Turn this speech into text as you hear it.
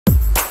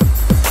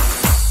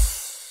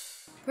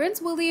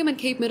Prince William and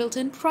Kate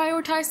Middleton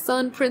prioritized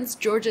son Prince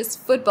George's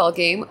football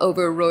game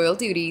over royal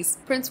duties.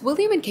 Prince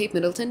William and Kate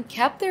Middleton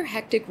kept their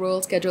hectic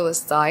royal schedule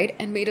aside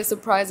and made a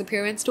surprise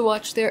appearance to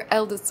watch their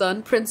eldest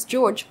son, Prince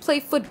George,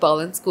 play football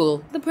in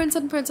school. The Prince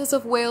and Princess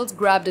of Wales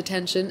grabbed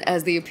attention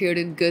as they appeared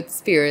in good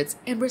spirits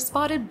and were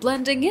spotted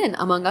blending in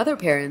among other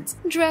parents.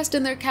 Dressed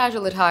in their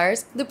casual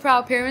attires, the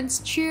proud parents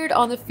cheered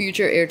on the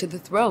future heir to the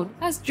throne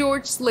as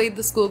George slayed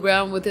the school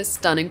ground with his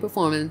stunning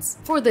performance.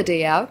 For the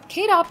day out,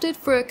 Kate opted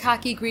for a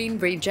khaki green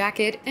braid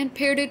jacket and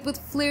paired it with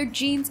flared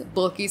jeans,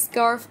 bulky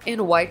scarf,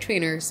 and white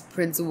trainers.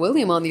 Prince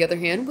William, on the other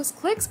hand, was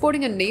click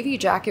sporting a navy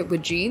jacket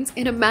with jeans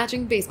and a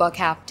matching baseball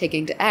cap.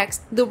 Taking to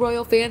X, the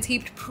royal fans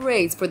heaped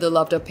praise for the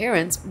loved-up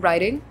parents,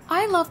 writing,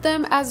 "I love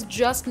them as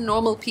just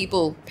normal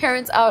people.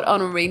 Parents out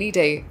on a rainy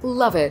day.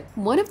 Love it."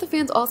 One of the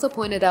fans also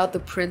pointed out the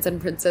prince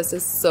and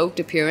princess's soaked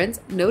appearance,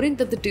 noting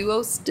that the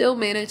duo still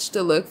managed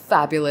to look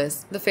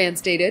fabulous. The fan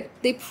stated,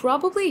 "They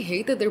probably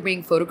hate that they're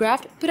being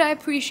photographed, but I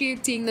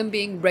appreciate seeing them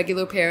being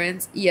regular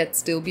parents, yet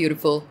still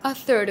beautiful." A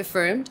third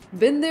affirmed,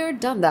 "Been there,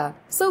 done that.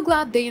 So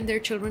glad they and their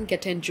children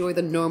get to enjoy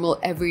the normal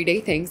everyday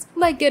things,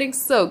 like getting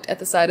soaked at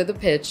the side of the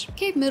pitch."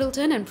 Kate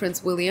Middleton and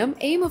Prince William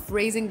aim of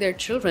raising their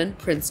children,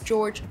 Prince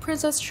George,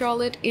 Princess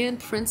Charlotte, and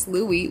Prince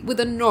Louis, with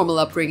a normal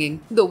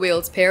upbringing. The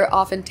Wales pair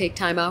often take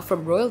time out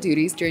from royal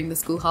duties during the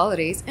school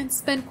holidays and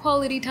spend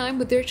quality time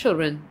with their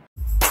children.